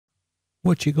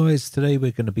What you guys, today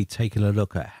we're going to be taking a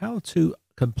look at how to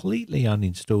completely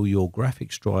uninstall your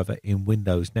graphics driver in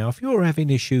Windows. Now, if you're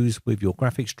having issues with your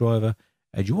graphics driver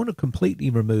and you want to completely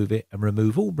remove it and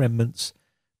remove all remnants,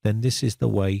 then this is the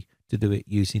way to do it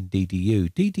using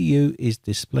DDU. DDU is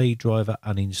Display Driver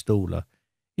Uninstaller.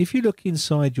 If you look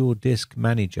inside your disk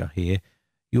manager here,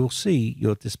 you'll see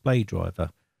your display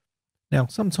driver. Now,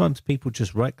 sometimes people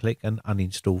just right click and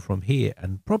uninstall from here.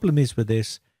 And the problem is with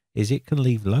this is it can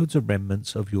leave loads of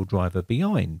remnants of your driver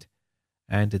behind.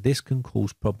 And this can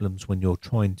cause problems when you're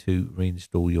trying to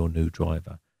reinstall your new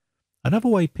driver. Another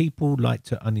way people like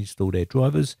to uninstall their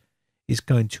drivers is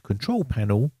going to Control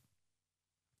Panel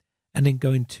and then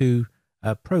going to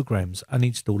Programs,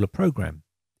 Uninstall a Program.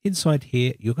 Inside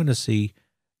here, you're going to see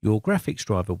your graphics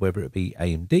driver, whether it be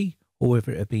AMD or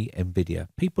whether it be NVIDIA.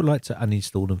 People like to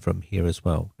uninstall them from here as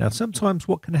well. Now, sometimes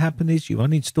what can happen is you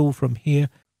uninstall from here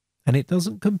and it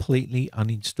doesn't completely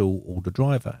uninstall all the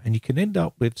driver, and you can end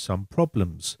up with some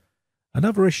problems.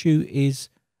 Another issue is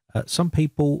some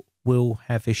people will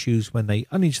have issues when they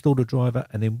uninstall the driver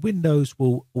and then Windows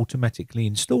will automatically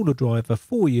install the driver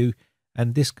for you,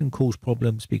 and this can cause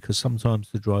problems because sometimes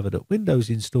the driver that Windows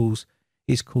installs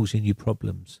is causing you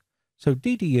problems. So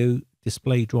DDU,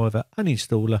 Display Driver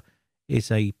Uninstaller,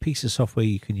 is a piece of software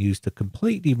you can use to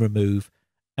completely remove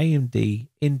AMD,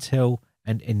 Intel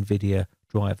and NVIDIA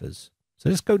drivers. So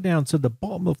let's go down to the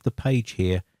bottom of the page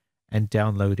here and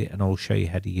download it, and I'll show you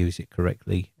how to use it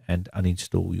correctly and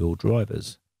uninstall your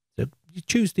drivers. So you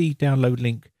choose the download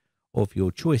link of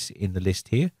your choice in the list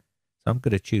here. So I'm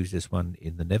going to choose this one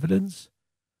in the Netherlands,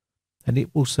 and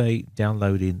it will say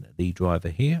downloading the driver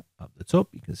here up the top.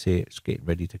 You can see it's getting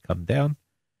ready to come down.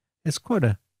 It's quite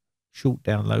a short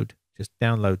download. Just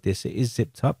download this. It is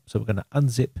zipped up, so we're going to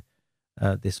unzip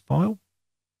this file.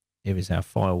 Here is our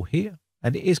file here,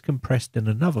 and it is compressed in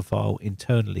another file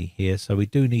internally here, so we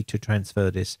do need to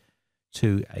transfer this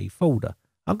to a folder.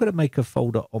 I'm going to make a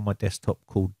folder on my desktop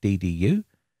called DDU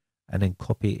and then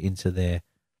copy it into there,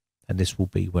 and this will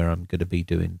be where I'm going to be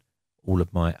doing all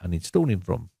of my uninstalling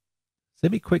from. So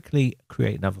let me quickly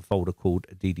create another folder called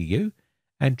DDU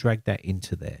and drag that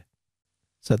into there.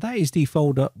 So that is the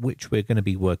folder which we're going to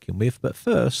be working with. But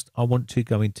first, I want to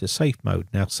go into safe mode.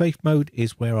 Now, safe mode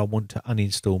is where I want to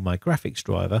uninstall my graphics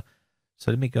driver. So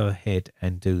let me go ahead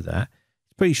and do that.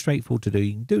 It's pretty straightforward to do.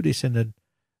 You can do this in a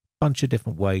bunch of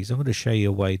different ways. I'm going to show you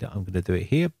a way that I'm going to do it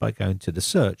here by going to the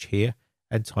search here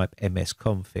and type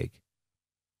msconfig.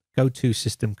 Go to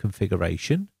System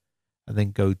Configuration and then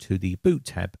go to the Boot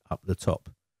tab up the top.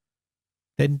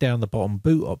 Then down the bottom,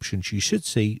 Boot Options, you should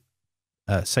see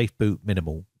Safe Boot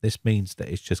Minimal. This means that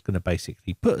it's just going to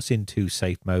basically put us into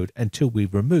safe mode until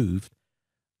we've removed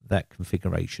that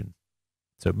configuration.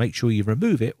 So make sure you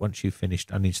remove it once you've finished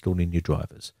uninstalling your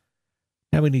drivers.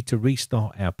 Now we need to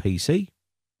restart our PC,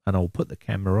 and I'll put the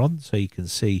camera on so you can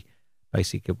see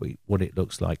basically what it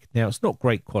looks like. Now, it's not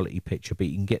great quality picture, but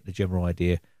you can get the general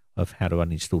idea of how to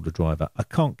uninstall the driver. I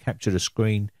can't capture the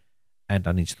screen and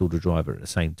uninstall the driver at the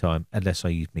same time unless I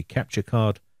use my capture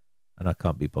card, and I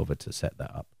can't be bothered to set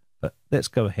that up. But let's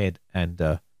go ahead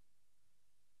and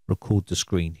record the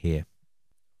screen here.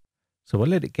 So I'll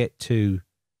let it get to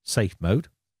safe mode.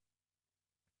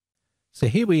 So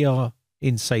here we are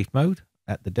in safe mode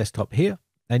at the desktop here,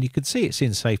 and you can see it's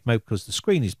in safe mode because the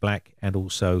screen is black, and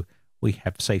also we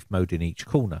have safe mode in each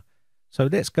corner. So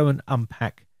let's go and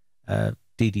unpack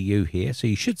DDU here. So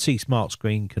you should see Smart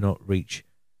Screen cannot reach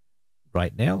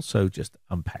right now. So just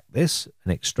unpack this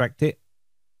and extract it.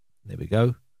 There we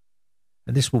go.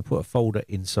 And this will put a folder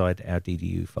inside our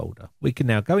DDU folder. We can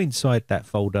now go inside that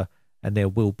folder, and there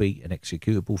will be an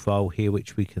executable file here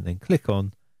which we can then click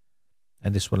on,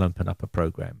 and this will open up a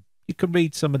program. You can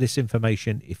read some of this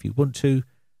information if you want to.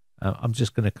 I'm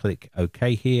just going to click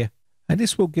OK here, and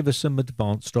this will give us some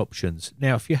advanced options.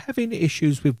 Now, if you're having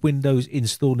issues with Windows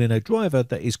installing a driver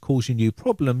that is causing you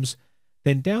problems,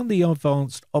 then down the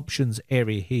advanced options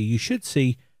area here, you should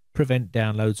see prevent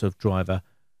downloads of driver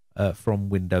from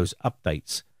Windows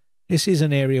updates. This is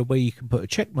an area where you can put a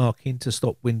check mark in to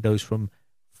stop Windows from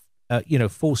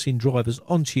forcing drivers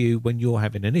onto you when you're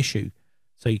having an issue.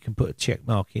 So you can put a check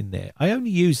mark in there. I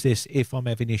only use this if I'm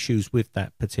having issues with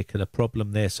that particular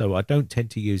problem there, so I don't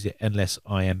tend to use it unless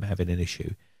I am having an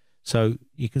issue. So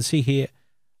you can see here,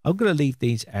 I'm going to leave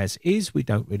these as is. We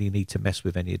don't really need to mess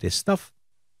with any of this stuff.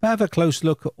 But have a close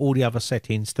look at all the other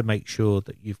settings to make sure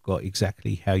that you've got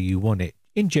exactly how you want it.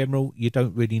 In general, you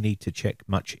don't really need to check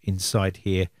much inside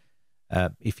here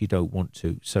if you don't want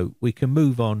to. So we can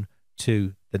move on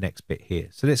to the next bit here.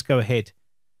 So let's go ahead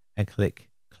and click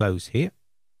close here.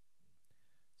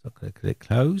 So I'm going to click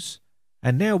close,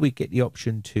 And now we get the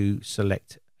option to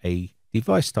select a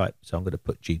device type. So I'm going to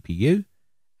put GPU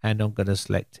and I'm going to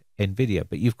select NVIDIA.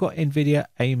 But you've got NVIDIA,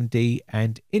 AMD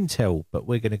and Intel, but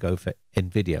we're going to go for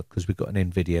NVIDIA because we've got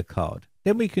an NVIDIA card.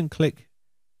 Then we can click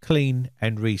clean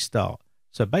and restart.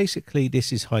 So basically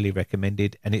this is highly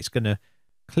recommended, and it's going to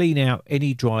clean out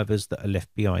any drivers that are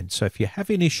left behind. So if you're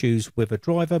having issues with a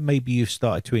driver, maybe you've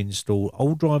started to install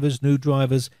old drivers, new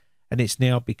drivers, and it's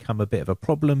now become a bit of a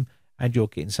problem and you're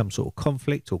getting some sort of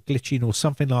conflict or glitching or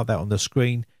something like that on the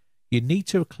screen, you need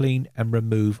to clean and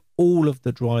remove all of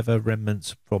the driver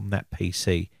remnants from that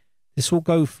PC. This will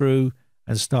go through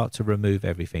and start to remove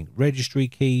everything. Registry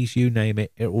keys, you name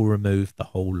it, it will remove the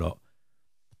whole lot.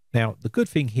 Now, the good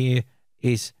thing here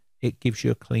is it gives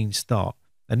you a clean start.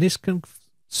 And this can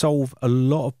solve a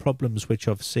lot of problems which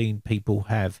I've seen people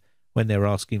have when they're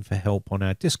asking for help on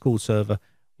our Discord server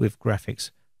with graphics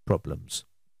problems.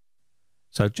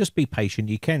 So just be patient.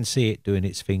 You can see it doing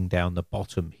its thing down the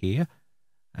bottom here,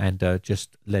 and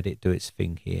just let it do its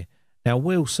thing here. Now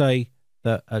we'll say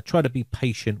that try to be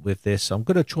patient with this. I'm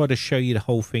going to try to show you the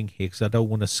whole thing here because I don't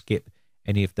want to skip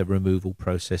any of the removal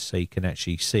process so you can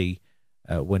actually see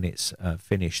when it's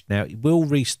finished. Now it will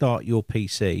restart your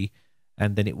PC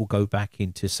and then it will go back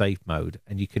into safe mode,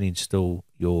 and you can install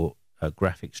your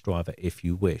graphics driver if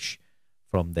you wish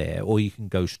from there, or you can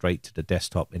go straight to the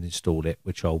desktop and install it,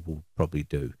 which I will probably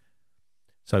do.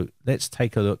 So let's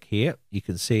take a look here. You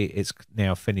can see it's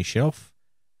now finished off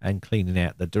and cleaning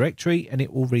out the directory, and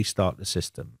it will restart the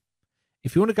system.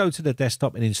 If you want to go to the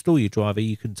desktop and install your driver,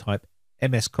 you can type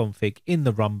msconfig in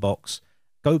the run box,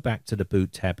 go back to the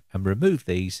boot tab and remove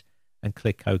these and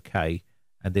click OK,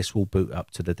 and this will boot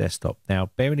up to the desktop.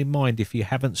 Now, bearing in mind, if you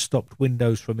haven't stopped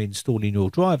Windows from installing your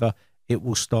driver, it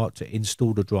will start to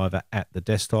install the driver at the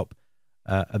desktop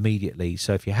immediately.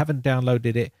 So if you haven't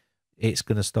downloaded it, it's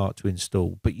going to start to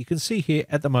install. But you can see here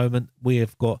at the moment, we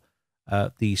have got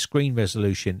the screen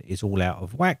resolution is all out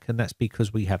of whack, and that's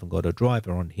because we haven't got a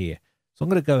driver on here. So I'm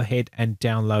going to go ahead and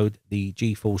download the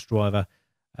GeForce driver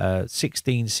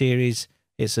 16 series.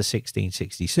 It's a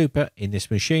 1660 Super in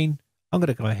this machine. I'm going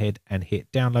to go ahead and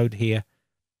hit download here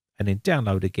and then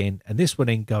download again. And this will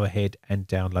then go ahead and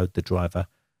download the driver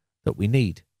that we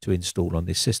need to install on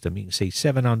this system. You can see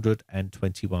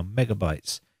 721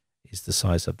 megabytes is the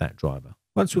size of that driver.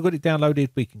 Once we've got it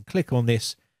downloaded, we can click on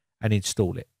this and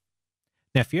install it.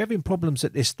 Now, if you're having problems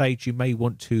at this stage, you may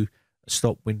want to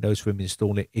stop Windows from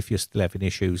installing it if you're still having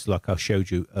issues like I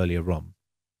showed you earlier on.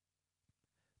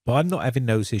 But I'm not having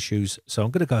those issues, so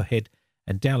I'm going to go ahead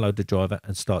and download the driver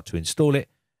and start to install it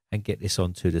and get this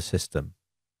onto the system.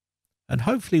 And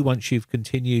hopefully once you've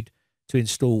continued to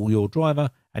install your driver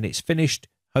and it's finished,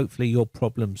 hopefully your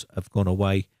problems have gone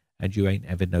away and you ain't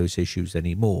having those issues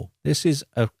anymore. This is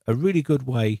a really good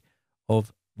way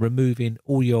of removing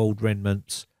all your old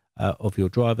remnants of your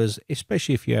drivers,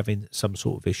 especially if you're having some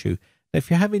sort of issue. Now, if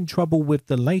you're having trouble with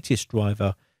the latest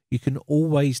driver, you can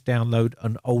always download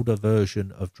an older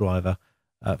version of driver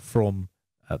from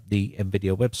the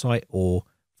NVIDIA website or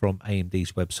from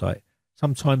AMD's website.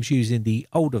 Sometimes using the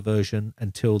older version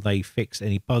until they fix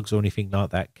any bugs or anything like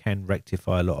that can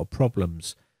rectify a lot of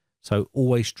problems. So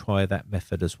always try that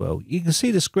method as well. You can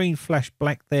see the screen flash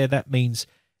black there. That means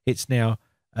it's now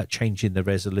changing the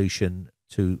resolution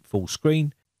to full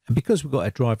screen. And because we've got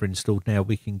a driver installed now,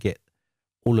 we can get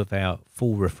all of our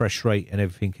full refresh rate and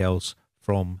everything else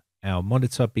from our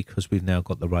monitor because we've now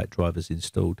got the right drivers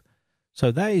installed.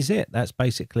 So that is it. That's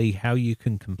basically how you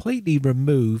can completely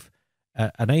remove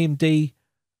an AMD,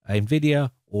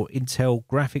 NVIDIA or Intel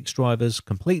graphics drivers,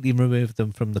 completely remove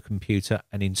them from the computer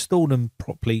and install them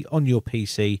properly on your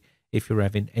PC if you're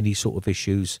having any sort of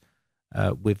issues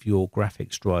with your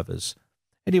graphics drivers.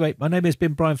 Anyway, my name has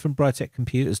been Brian from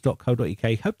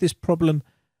briteccomputers.co.uk. Hope this problem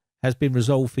has been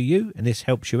resolved for you and this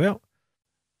helps you out.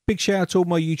 Big shout out to all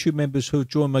my YouTube members who have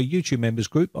joined my YouTube members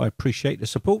group. I appreciate the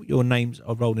support. Your names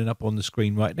are rolling up on the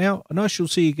screen right now, and I shall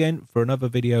see you again for another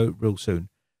video real soon.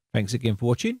 Thanks again for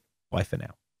watching. Bye for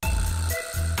now.